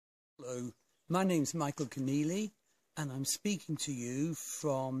Hello, my name's Michael Conneely, and I'm speaking to you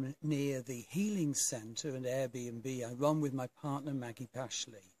from near the Healing Centre and Airbnb I run with my partner Maggie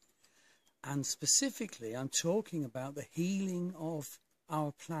Pashley. And specifically, I'm talking about the healing of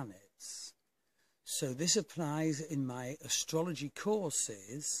our planets. So this applies in my astrology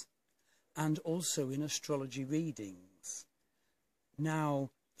courses and also in astrology readings.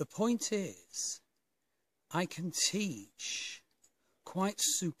 Now, the point is, I can teach quite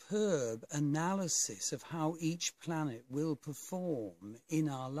superb analysis of how each planet will perform in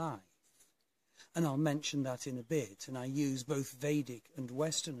our life. And I'll mention that in a bit, and I use both Vedic and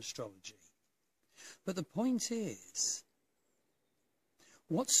Western astrology. But the point is,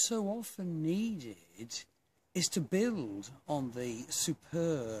 what's so often needed is to build on the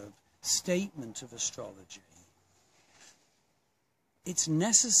superb statement of astrology. It's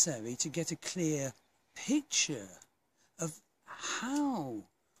necessary to get a clear picture of how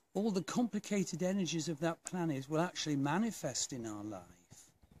all the complicated energies of that planet will actually manifest in our life.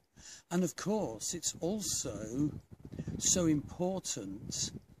 And of course, it's also so important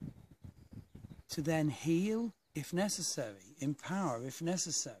to then heal if necessary, empower if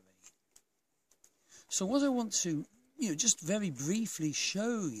necessary. So what I want to, just very briefly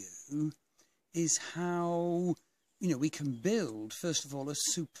show you is how, we can build, first of all, a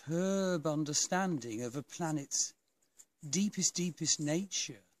superb understanding of a planet's deepest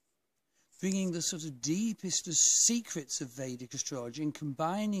nature, bringing the sort of deepest secrets of Vedic astrology and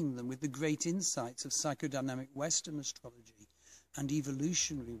combining them with the great insights of psychodynamic Western astrology and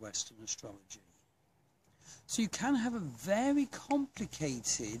evolutionary Western astrology. So you can have a very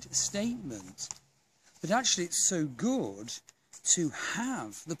complicated statement, but actually it's so good to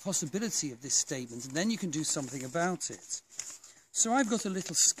have the possibility of this statement, and then you can do something about it. So I've got a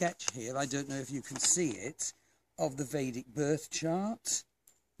little sketch here, I don't know if you can see it, of the Vedic birth chart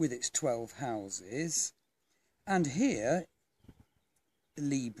with its 12 houses. And here,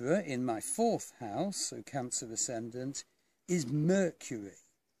 Libra in my 4th house, so Cancer ascendant, is Mercury.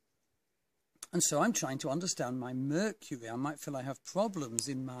 And so I'm trying to understand my Mercury. I might feel I have problems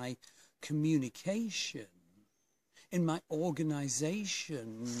in my communication, in my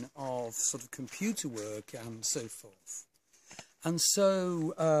organization of sort of computer work and so forth. And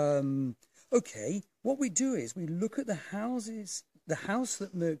so, okay, what we do is we look at the houses, the house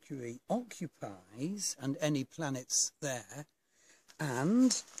that Mercury occupies and any planets there,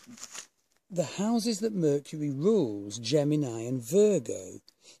 and the houses that Mercury rules, Gemini and Virgo.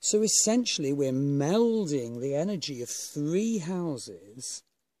 So essentially we're melding the energy of 3 houses,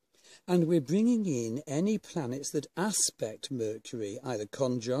 and we're bringing in any planets that aspect Mercury, either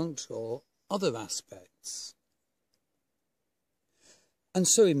conjunct or other aspects. And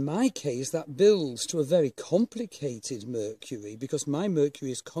so in my case, that builds to a very complicated Mercury, because my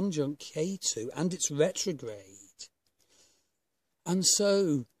Mercury is conjunct K2 and it's retrograde. And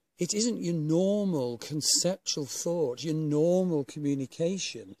so it isn't your normal conceptual thought, your normal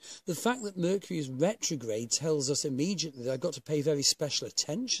communication. The fact that Mercury is retrograde tells us immediately that I've got to pay very special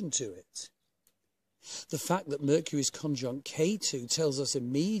attention to it. The fact that Mercury is conjunct K2 tells us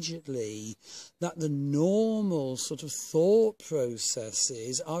immediately that the normal sort of thought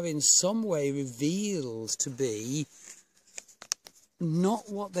processes are in some way revealed to be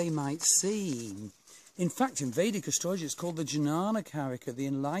not what they might seem. In fact, in Vedic astrology, it's called the Jnana Karika, the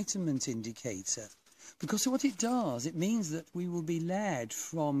enlightenment indicator. Because what it does, it means that we will be led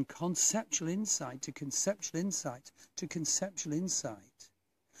from conceptual insight to conceptual insight to conceptual insight,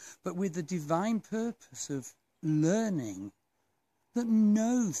 but with the divine purpose of learning that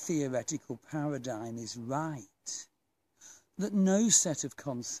no theoretical paradigm is right, that no set of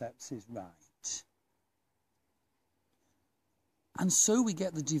concepts is right. And so we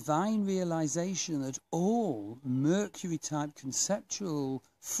get the divine realization that all Mercury-type conceptual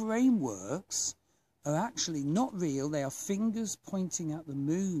frameworks are actually not real, they are fingers pointing at the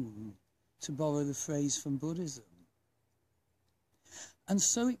moon, to borrow the phrase from Buddhism. And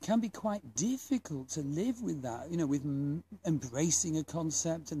so it can be quite difficult to live with that, with embracing a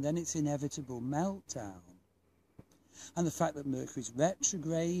concept and then its inevitable meltdown. And the fact that Mercury's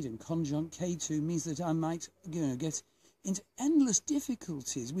retrograde and conjunct K2 means that I might, get into endless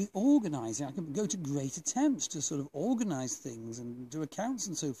difficulties with organising. I can go to great attempts to sort of organise things and do accounts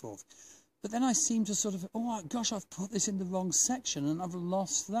and so forth. But then I seem to sort of, oh gosh, I've put this in the wrong section and I've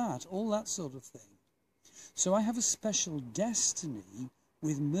lost that, all that sort of thing. So I have a special destiny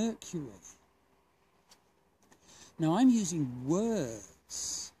with Mercury. Now I'm using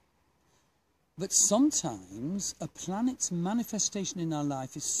words, but sometimes a planet's manifestation in our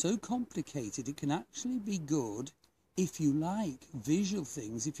life is so complicated it can actually be good if you like visual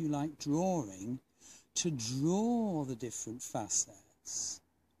things, if you like drawing, to draw the different facets.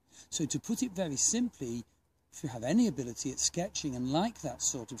 So to put it very simply, if you have any ability at sketching and like that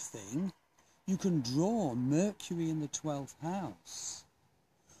sort of thing, you can draw Mercury in the 12th house,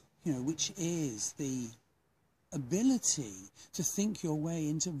 you know, which is the ability to think your way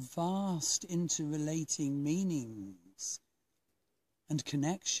into vast interrelating meanings and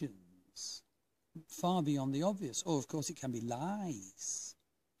connections far beyond the obvious. Or, of course, it can be lies.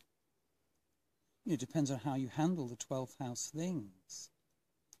 You know, it depends on how you handle the 12th house things.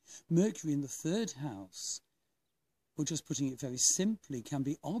 Mercury in the 3rd house, or just putting it very simply, can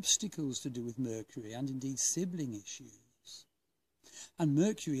be obstacles to do with Mercury and indeed sibling issues. And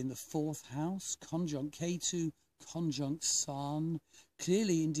Mercury in the 4th house, conjunct Ketu, conjunct Sun,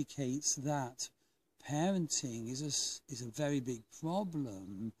 clearly indicates that parenting is a very big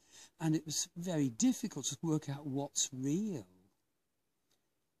problem, and it was very difficult to work out what's real.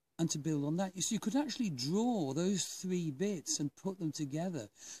 And to build on that, you could actually draw those 3 bits and put them together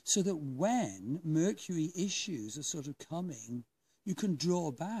so that when Mercury issues are sort of coming, you can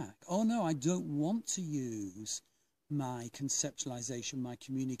draw back. Oh no, I don't want to use my conceptualization, my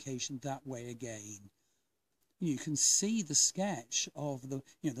communication that way again. You can see the sketch of the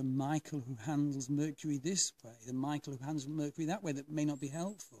Michael who handles Mercury this way, the Michael who handles Mercury that way, that may not be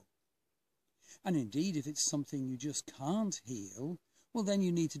helpful. And indeed, if it's something you just can't heal, well, then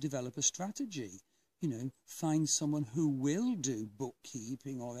you need to develop a strategy. You know, find someone who will do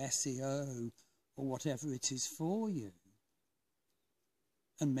bookkeeping or SEO or whatever it is for you.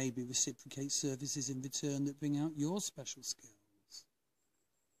 And maybe reciprocate services in return that bring out your special skills.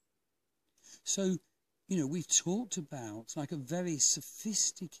 So, you know, we've talked about like a very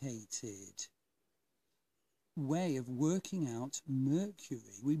sophisticated way of working out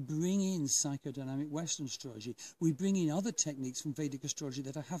Mercury. We bring in psychodynamic Western astrology. We bring in other techniques from Vedic astrology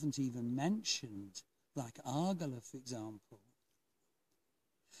that I haven't even mentioned, like Argala, for example.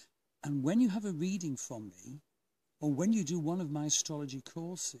 And when you have a reading from me, or when you do one of my astrology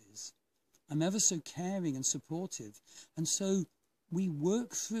courses, I'm ever so caring and supportive. And so we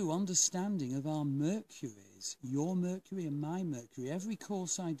work through understanding of our Mercuries, your Mercury and my Mercury. Every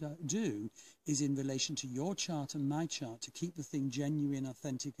course I do is in relation to your chart and my chart to keep the thing genuine,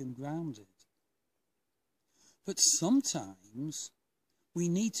 authentic and grounded. But sometimes we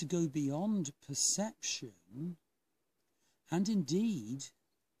need to go beyond perception, and indeed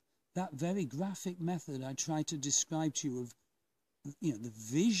that very graphic method I tried to describe to you of, you know, the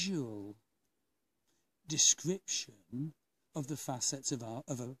visual description of the facets of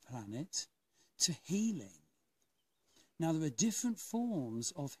a planet to healing. Now, there are different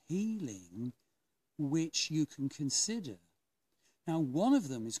forms of healing which you can consider. Now, one of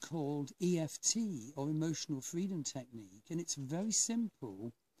them is called EFT, or Emotional Freedom Technique, and it's very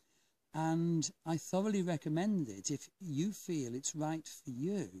simple, and I thoroughly recommend it if you feel it's right for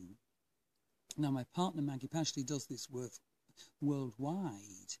you. Now, my partner Maggie Pashley does this work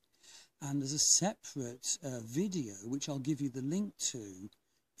worldwide, and there's a separate video, which I'll give you the link to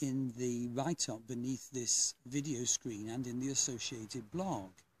in the write-up beneath this video screen and in the associated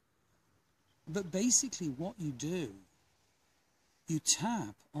blog. But basically what you do, you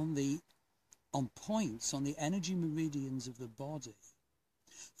tap on points on the energy meridians of the body.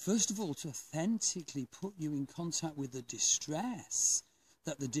 First of all, to authentically put you in contact with the distress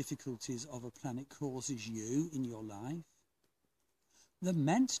that the difficulties of a planet causes you in your life. The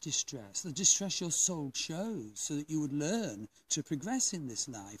meant distress, the distress your soul chose so that you would learn to progress in this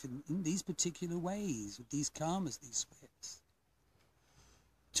life in these particular ways, with these karmas, these swips.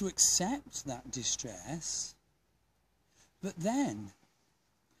 To accept that distress, but then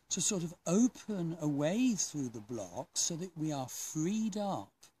to sort of open a way through the blocks so that we are freed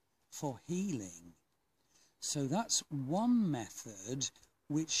up for healing. So that's one method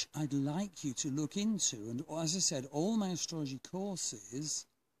which I'd like you to look into. And as I said, all my astrology courses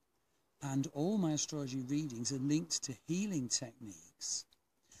and all my astrology readings are linked to healing techniques.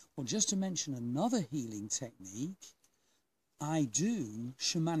 Well, just to mention another healing technique, I do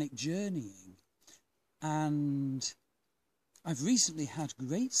shamanic journeying. And I've recently had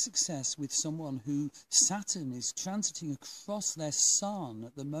great success with someone who Saturn is transiting across their sun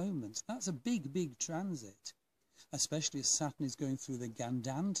at the moment. That's a big, big transit, especially as Saturn is going through the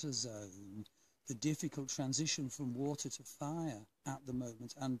Gandanta zone, the difficult transition from water to fire at the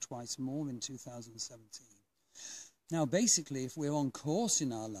moment, and twice more in 2017. Now, basically, if we're on course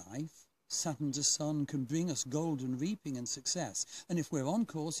in our life, Saturn to Sun can bring us golden reaping and success. And if we're on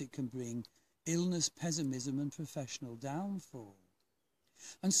course, it can bring illness, pessimism, and professional downfall.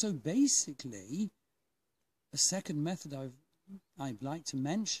 And so basically, A second method I'd like to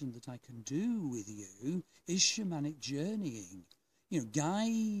mention that I can do with you is shamanic journeying. You know,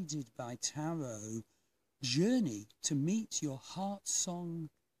 guided by tarot, journey to meet your heart song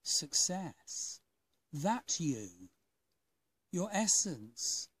success. That you, your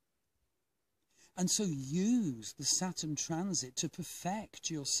essence. And so use the Saturn transit to perfect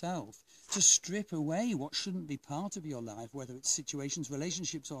yourself, to strip away what shouldn't be part of your life, whether it's situations,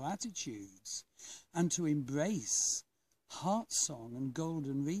 relationships or attitudes, and to embrace heart song and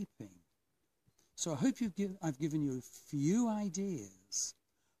golden reaping. So I hope I've given you a few ideas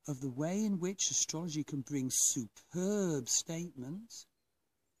of the way in which astrology can bring superb statements,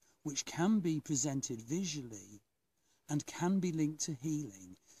 which can be presented visually and can be linked to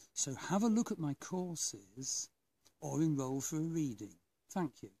healing. So have a look at my courses or enroll for a reading.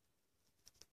 Thank you.